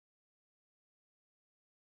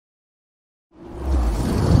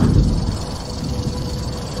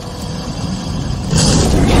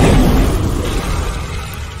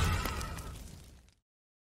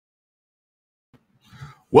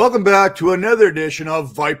Welcome back to another edition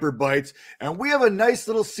of Viper Bites, and we have a nice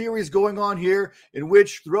little series going on here in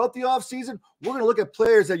which throughout the offseason, we're going to look at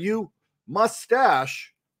players that you must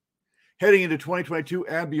stash heading into 2022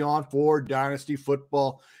 and beyond for Dynasty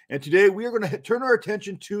football. And today we are going to turn our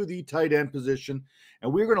attention to the tight end position,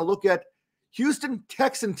 and we're going to look at Houston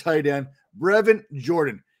Texan tight end Brevin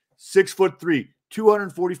Jordan, 6'3",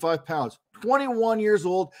 245 pounds, 21 years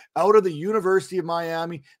old, out of the University of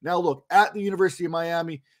Miami. Now look, at the University of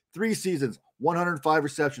Miami, 3 seasons, 105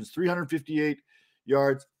 receptions, 358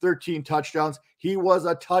 yards, 13 touchdowns. He was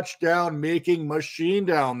a touchdown-making machine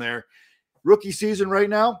down there. Rookie season right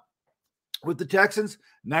now with the Texans,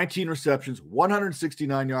 19 receptions,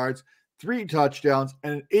 169 yards, 3 touchdowns,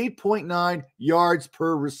 and an 8.9 yards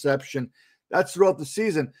per reception. That's throughout the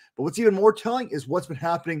season. But what's even more telling is what's been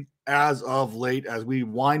happening as of late as we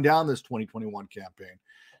wind down this 2021 campaign.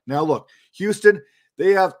 Now, look, Houston,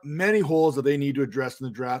 they have many holes that they need to address in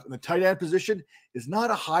the draft, and the tight end position is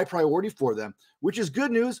not a high priority for them, which is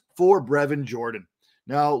good news for Brevin Jordan.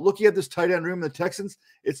 Now, looking at this tight end room in the Texans,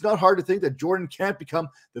 it's not hard to think that Jordan can't become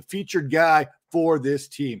the featured guy for this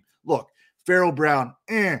team. Look, Farrell Brown,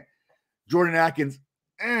 Jordan Akins,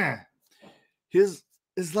 His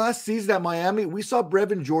last season at Miami, we saw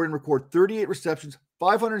Brevin Jordan record 38 receptions,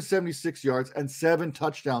 576 yards, and 7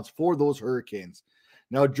 touchdowns for those Hurricanes.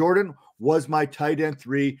 Now, Jordan was my tight end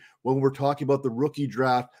 3 when we're talking about the rookie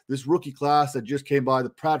draft, this rookie class that just came by, the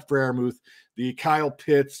Pratt Freiermuth, the Kyle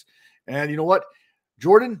Pitts. And you know what?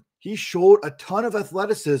 Jordan, he showed a ton of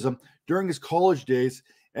athleticism during his college days,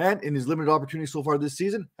 and in his limited opportunity so far this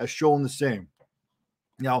season, has shown the same.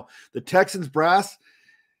 Now, the Texans brass,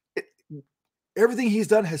 everything he's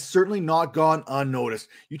done has certainly not gone unnoticed.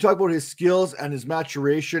 You talk about his skills and his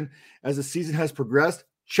maturation as the season has progressed,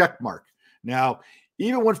 check mark. Now,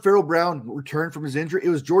 even when Farrell Brown returned from his injury, it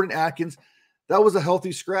was Jordan Akins. That was a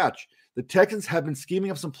healthy scratch. The Texans have been scheming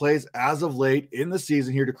up some plays as of late in the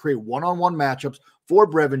season here to create one-on-one matchups for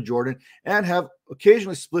Brevin Jordan and have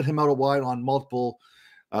occasionally split him out wide on multiple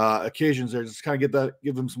occasions there, just kind of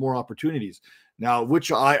give him some more opportunities. Now, which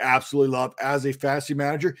I absolutely love as a fantasy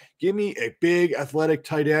manager. Give me a big athletic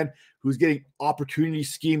tight end who's getting opportunity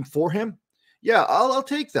schemed for him. Yeah, I'll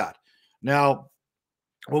take that. Now,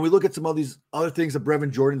 when we look at some of these other things that Brevin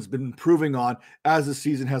Jordan's been improving on as the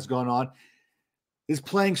season has gone on, his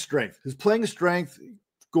playing strength. His playing strength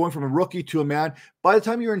going from a rookie to a man. By the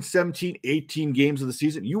time you're in 17, 18 games of the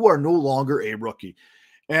season, you are no longer a rookie.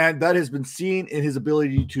 And that has been seen in his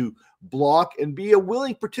ability to block and be a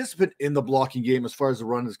willing participant in the blocking game as far as the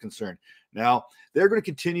run is concerned. Now, they're going to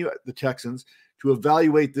continue, the Texans, to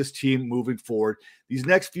evaluate this team moving forward. These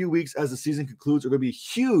next few weeks as the season concludes are going to be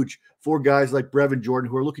huge for guys like Brevin Jordan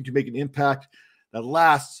who are looking to make an impact that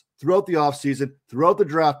lasts throughout the offseason, throughout the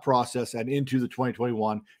draft process, and into the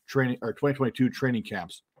 2022 training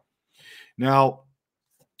camps. Now,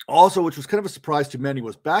 also, which was kind of a surprise to many,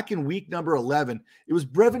 was back in week number 11, it was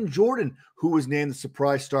Brevin Jordan who was named the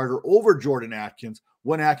surprise starter over Jordan Akins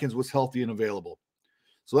when Akins was healthy and available.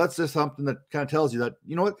 So that's just something that kind of tells you that,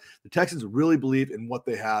 you know what, the Texans really believe in what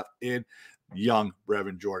they have in young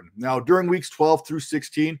Brevin Jordan. Now, during weeks 12 through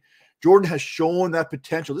 16, Jordan has shown that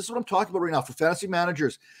potential. This is what I'm talking about right now for fantasy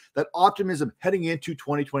managers, that optimism heading into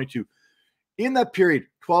 2022. In that period,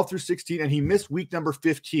 12 through 16, and he missed week number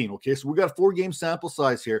 15. Okay, so we got a 4-game sample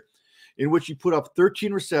size here in which he put up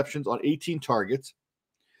 13 receptions on 18 targets.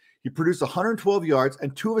 He produced 112 yards,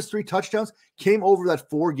 and 2 of his 3 touchdowns came over that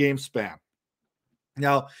 4-game span.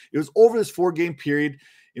 Now, it was over this 4-game period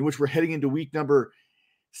in which we're heading into week number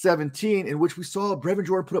 17, in which we saw Brevin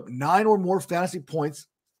Jordan put up 9 or more fantasy points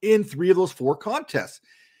in 3 of those 4 contests.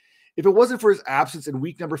 If it wasn't for his absence in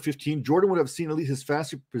week number 15, Jordan would have seen at least his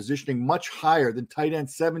fantasy positioning much higher than tight end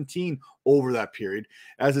 17 over that period,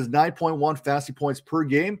 as his 9.1 fantasy points per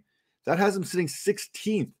game, that has him sitting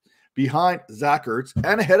 16th behind Zach Ertz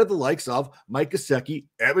and ahead of the likes of Mike Gesicki,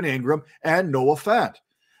 Evan Ingram, and Noah Fant.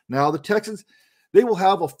 Now, the Texans, they will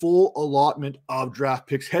have a full allotment of draft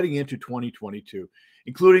picks heading into 2022,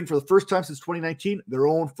 including, for the first time since 2019, their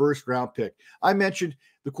own first-round pick. I mentioned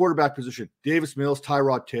the quarterback position, Davis Mills,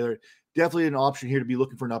 Tyrod Taylor, definitely an option here to be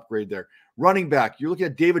looking for an upgrade there. Running back, you're looking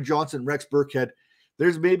at David Johnson, Rex Burkhead.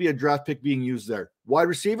 There's maybe a draft pick being used there. Wide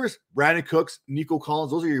receivers, Brandon Cooks, Nico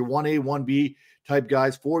Collins. Those are your 1A, 1B type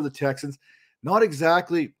guys for the Texans. Not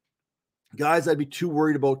exactly guys I'd be too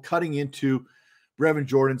worried about cutting into Brevin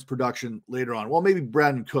Jordan's production later on. Well, maybe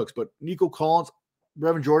Brandon Cooks, but Nico Collins,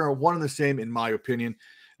 Brevin Jordan are one and the same, in my opinion,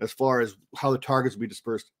 as far as how the targets will be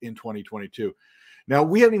dispersed in 2022. Now,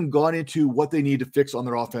 we haven't even gone into what they need to fix on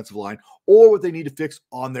their offensive line or what they need to fix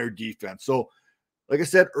on their defense. So, like I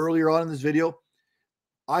said earlier on in this video,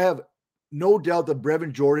 I have no doubt that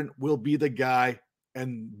Brevin Jordan will be the guy,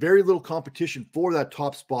 and very little competition for that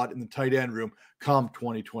top spot in the tight end room come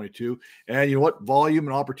 2022. And you know what? Volume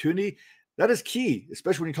and opportunity, that is key,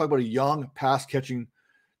 especially when you talk about a young pass-catching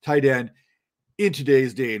tight end in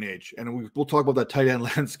today's day and age. And we'll talk about that tight end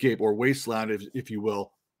landscape or wasteland, if you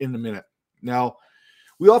will, in a minute. Now,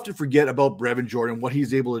 we often forget about Brevin Jordan, what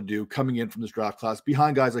he's able to do coming in from this draft class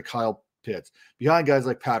behind guys like Kyle Pitts, behind guys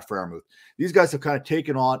like Pat Freiermuth. These guys have kind of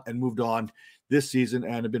taken on and moved on this season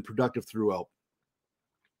and have been productive throughout.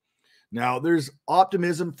 Now, there's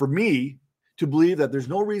optimism for me to believe that there's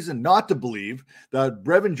no reason not to believe that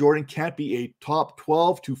Brevin Jordan can't be a top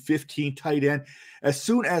 12 to 15 tight end as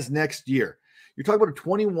soon as next year. You're talking about a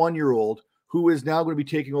 21-year-old who is now going to be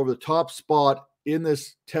taking over the top spot in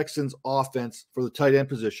this Texans offense for the tight end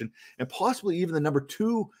position and possibly even the number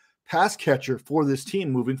 2 pass catcher for this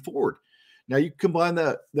team moving forward. Now, you combine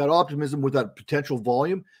that optimism with that potential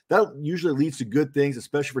volume, that usually leads to good things,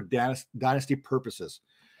 especially for dynasty purposes.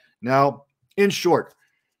 Now, in short,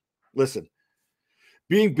 listen,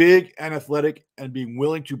 being big and athletic and being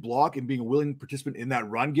willing to block and being a willing participant in that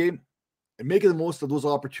run game and making the most of those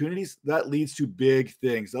opportunities, that leads to big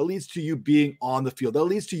things. That leads to you being on the field. That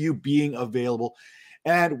leads to you being available.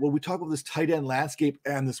 And when we talk about this tight end landscape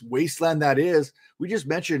and this wasteland that is, we just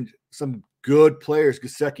mentioned some good players,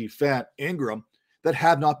 Gesicki, Fant, Ingram, that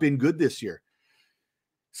have not been good this year.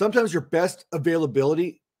 Sometimes your best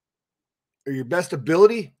availability or your best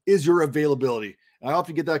ability is your availability. I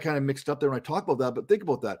often get that kind of mixed up there when I talk about that, but think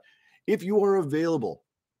about that. If you are available,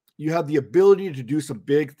 you have the ability to do some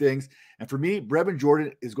big things. And for me, Brevin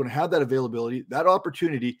Jordan is going to have that availability, that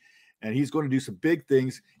opportunity, and he's going to do some big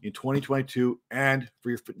things in 2022 and for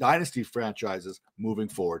your dynasty franchises moving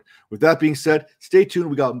forward. With that being said, stay tuned.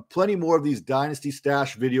 We got plenty more of these dynasty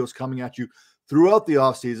stash videos coming at you throughout the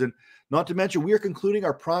offseason. Not to mention, we are concluding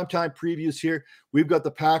our primetime previews here. We've got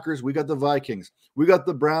the Packers, we got the Vikings, we got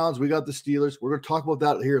the Browns, we got the Steelers. We're going to talk about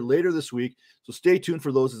that here later this week. So stay tuned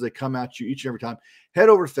for those as they come at you each and every time. Head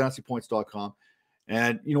over to fantasypoints.com.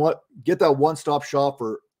 And you know what? Get that one-stop shop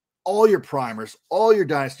for all your primers, all your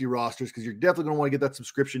dynasty rosters, because you're definitely going to want to get that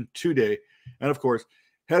subscription today. And of course,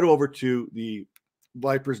 head over to the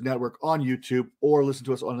Vipers Network on YouTube or listen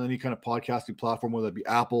to us on any kind of podcasting platform, whether it be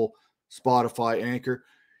Apple, Spotify, Anchor.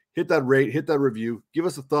 Hit that rate, hit that review, give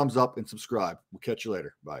us a thumbs up, and subscribe. We'll catch you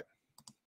later. Bye.